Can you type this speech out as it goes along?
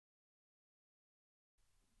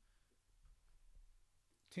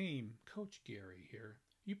Team, Coach Gary here.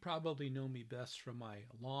 You probably know me best from my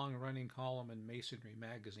long running column in Masonry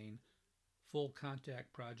Magazine, Full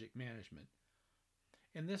Contact Project Management.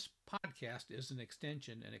 And this podcast is an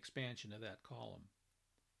extension and expansion of that column.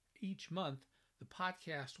 Each month, the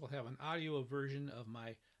podcast will have an audio version of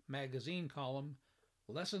my magazine column,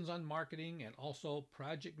 Lessons on Marketing and also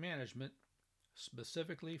Project Management,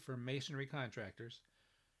 specifically for masonry contractors.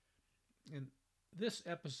 And this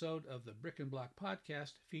episode of the Brick and Block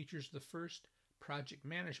podcast features the first project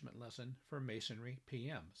management lesson for masonry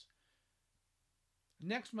PMs.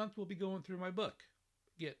 Next month, we'll be going through my book,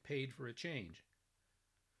 Get Paid for a Change,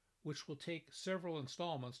 which will take several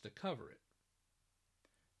installments to cover it.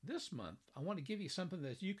 This month, I want to give you something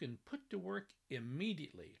that you can put to work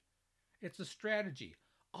immediately. It's a strategy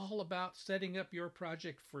all about setting up your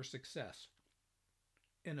project for success.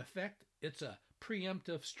 In effect, it's a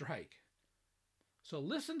preemptive strike. So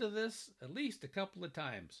listen to this at least a couple of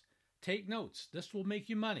times. Take notes. This will make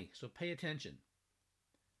you money, so pay attention.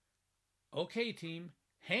 Okay, team,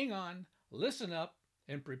 hang on, listen up,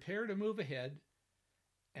 and prepare to move ahead.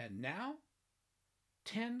 And now,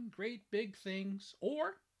 10 great big things,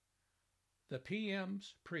 or the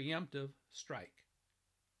PM's preemptive strike.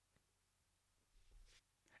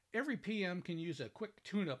 Every PM can use a quick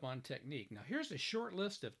tune-up on technique. Now, here's a short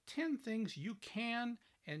list of 10 things you can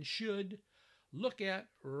and should look at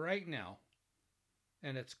right now.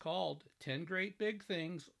 And it's called 10 Great Big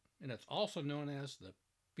Things, and it's also known as the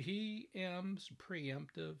PM's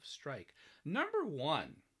preemptive strike. Number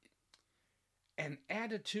 1, an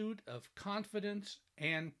attitude of confidence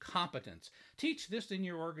and competence. Teach this in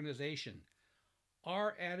your organization.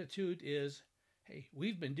 Our attitude is, hey,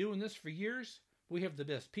 we've been doing this for years. We have the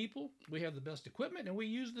best people, we have the best equipment, and we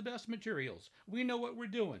use the best materials. We know what we're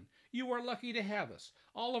doing. You are lucky to have us.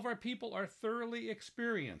 All of our people are thoroughly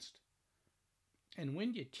experienced. And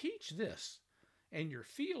when you teach this and your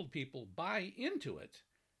field people buy into it,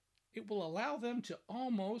 it will allow them to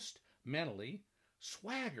almost mentally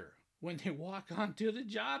swagger when they walk onto the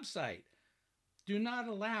job site. Do not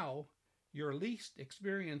allow your least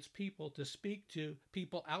experienced people to speak to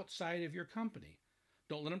people outside of your company.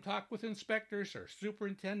 Don't let them talk with inspectors or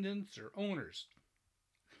superintendents or owners,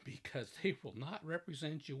 because they will not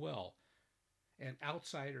represent you well, and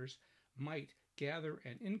outsiders might gather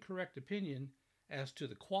an incorrect opinion as to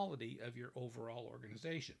the quality of your overall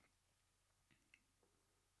organization.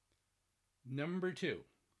 Number 2,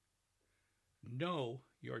 know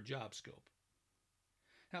your job scope.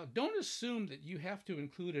 Now, don't assume that you have to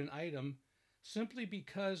include an item simply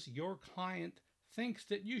because your client thinks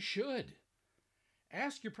that you should.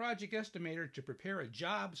 Ask your project estimator to prepare a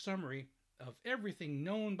job summary of everything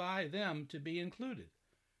known by them to be included.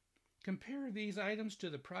 Compare these items to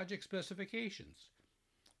the project specifications.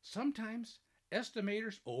 Sometimes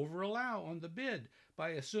estimators over-allow on the bid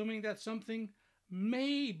by assuming that something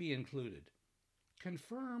may be included.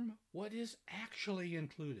 Confirm what is actually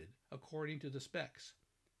included according to the specs.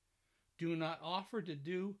 Do not offer to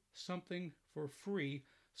do something for free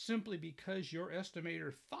simply because your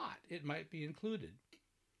estimator thought it might be included.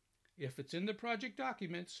 If it's in the project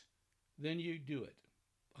documents, then you do it.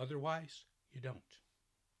 Otherwise, you don't.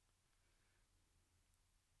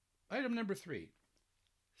 Item number 3,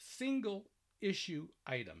 single issue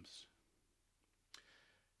items.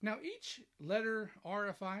 Now, each letter,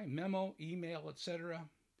 RFI, memo, email, etc.,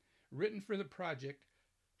 written for the project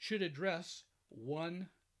should address one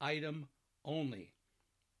item only.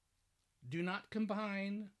 Do not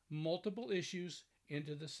combine multiple issues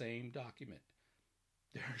into the same document.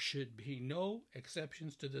 There should be no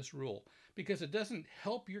exceptions to this rule because it doesn't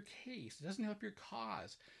help your case. It doesn't help your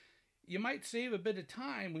cause. You might save a bit of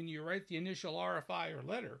time when you write the initial RFI or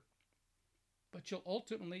letter, but you'll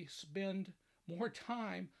ultimately spend more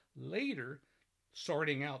time later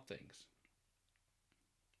sorting out things.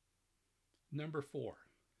 Number 4,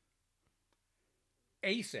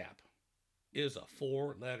 ASAP is a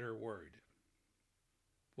 4-letter word.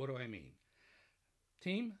 What do I mean?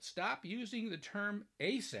 Team, stop using the term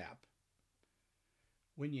ASAP.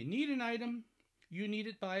 When you need an item, you need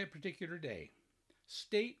it by a particular day.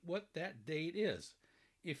 State what that date is.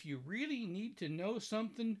 If you really need to know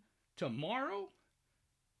something tomorrow,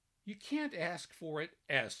 you can't ask for it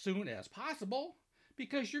as soon as possible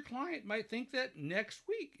because your client might think that next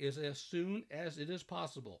week is as soon as it is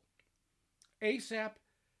possible. ASAP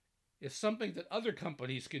is something that other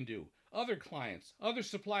companies can do, other clients, other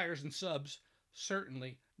suppliers and subs,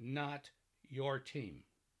 certainly not your team.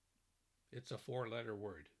 It's a 4-letter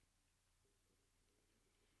word.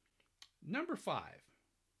 Number 5,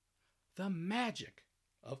 the magic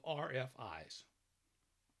of RFIs.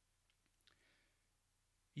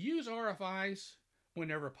 Use RFIs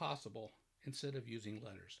whenever possible instead of using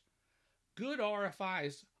letters. Good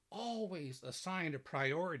RFIs always assign a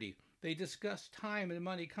priority. They discuss time and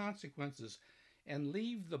money consequences and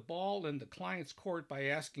leave the ball in the client's court by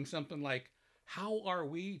asking something like, "How are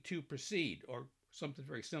we to proceed?" or something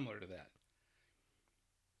very similar to that.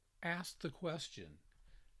 Ask the question.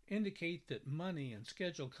 Indicate that money and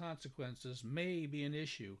schedule consequences may be an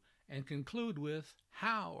issue and conclude with,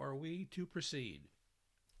 "How are we to proceed?"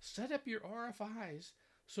 Set up your RFIs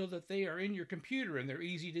so that they are in your computer and they're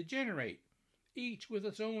easy to generate, each with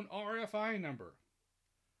its own RFI number.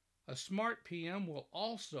 A smart PM will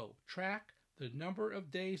also track the number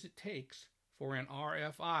of days it takes for an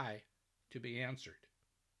RFI to be answered.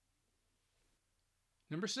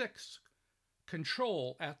 Number 6,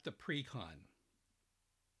 control at the pre-con.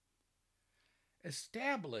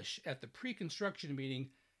 Establish at the pre-construction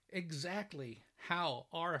meeting exactly how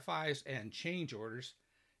RFIs and change orders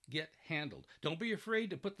get handled. Don't be afraid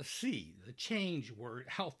to put the change word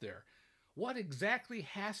out there. What exactly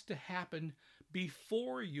has to happen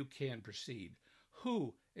before you can proceed?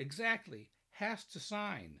 Who exactly has to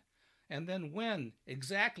sign? And then when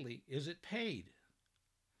exactly is it paid?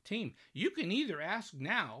 Team, you can either ask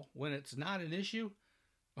now when it's not an issue,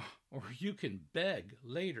 or you can beg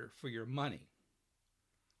later for your money.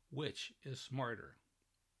 Which is smarter?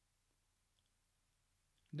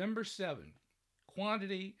 Number 7,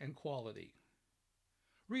 quantity and quality.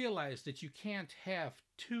 Realize that you can't have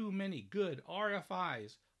too many good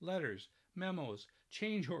RFIs, letters, memos,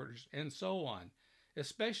 change orders, and so on,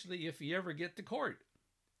 especially if you ever get to court.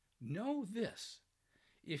 Know this: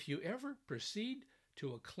 if you ever proceed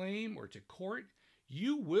to a claim or to court,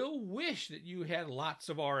 you will wish that you had lots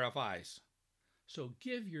of RFIs. So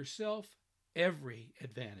give yourself every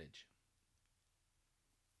advantage.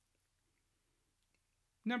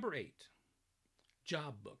 Number 8,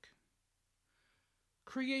 job book.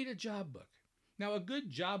 Create a job book. Now, a good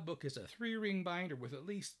job book is a 3-ring binder with at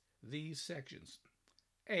least these sections.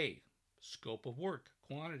 A, scope of work,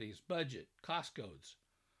 quantities, budget, cost codes.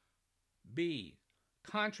 B,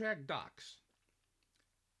 contract docs.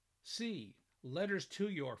 C, letters to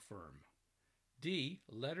your firm. D,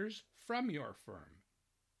 letters from your firm.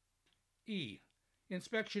 E,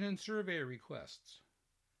 inspection and survey requests.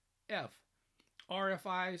 F,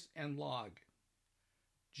 RFIs and log.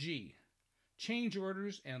 G, change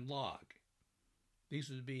orders and log. These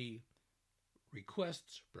would be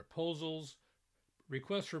requests, proposals,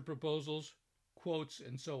 requests for proposals, quotes,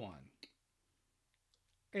 and so on.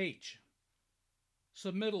 H,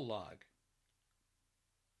 submittal log.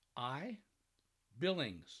 I,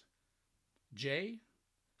 billings. J,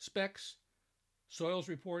 specs, soils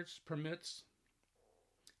reports, permits.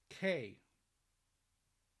 K,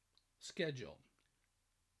 schedule.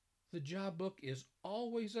 The job book is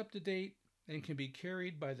always up to date and can be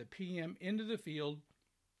carried by the PM into the field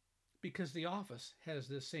because the office has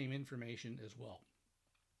this same information as well.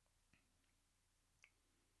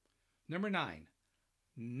 Number 9,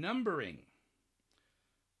 numbering.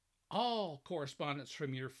 All correspondence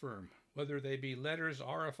from your firm, whether they be letters,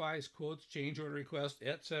 RFIs, quotes, change order requests,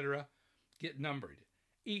 etc., get numbered,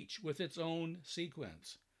 each with its own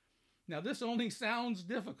sequence. Now, this only sounds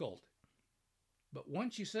difficult, but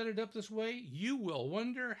once you set it up this way, you will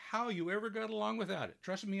wonder how you ever got along without it.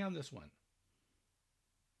 Trust me on this one.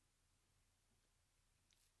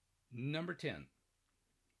 Number 10,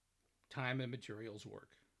 time and materials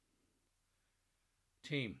work.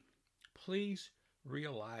 Team, please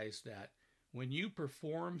realize that when you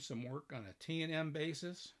perform some work on a T&M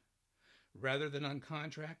basis, rather than on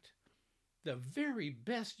contract, the very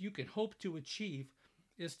best you can hope to achieve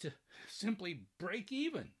is to simply break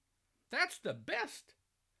even. That's the best.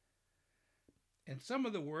 And some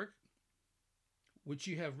of the work, which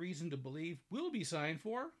you have reason to believe will be signed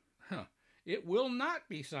for, it will not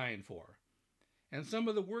be signed for. And some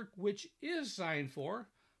of the work which is signed for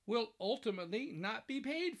will ultimately not be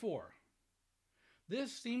paid for.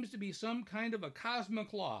 This seems to be some kind of a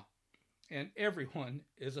cosmic law, and everyone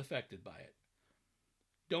is affected by it.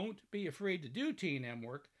 Don't be afraid to do T&M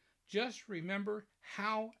work. Just remember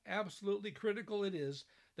how absolutely critical it is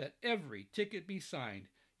that every ticket be signed.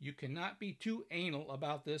 You cannot be too anal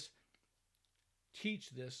about this.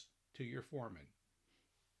 Teach this to your foreman.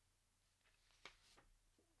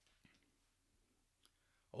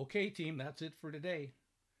 Okay, team, that's it for today.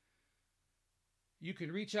 You can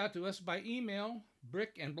reach out to us by email,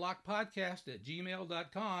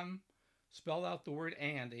 brickandblockpodcast@gmail.com. Spell out the word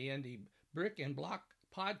A-N-D,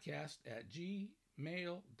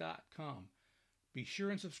 brickandblockpodcast@gmail.com. Be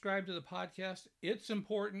sure and subscribe to the podcast. It's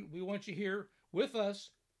important. We want you here with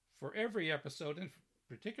us for every episode and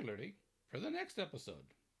particularly for the next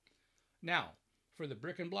episode. Now, for the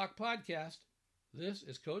Brick and Block Podcast, this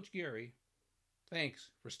is Coach Gary. Thanks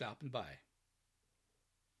for stopping by.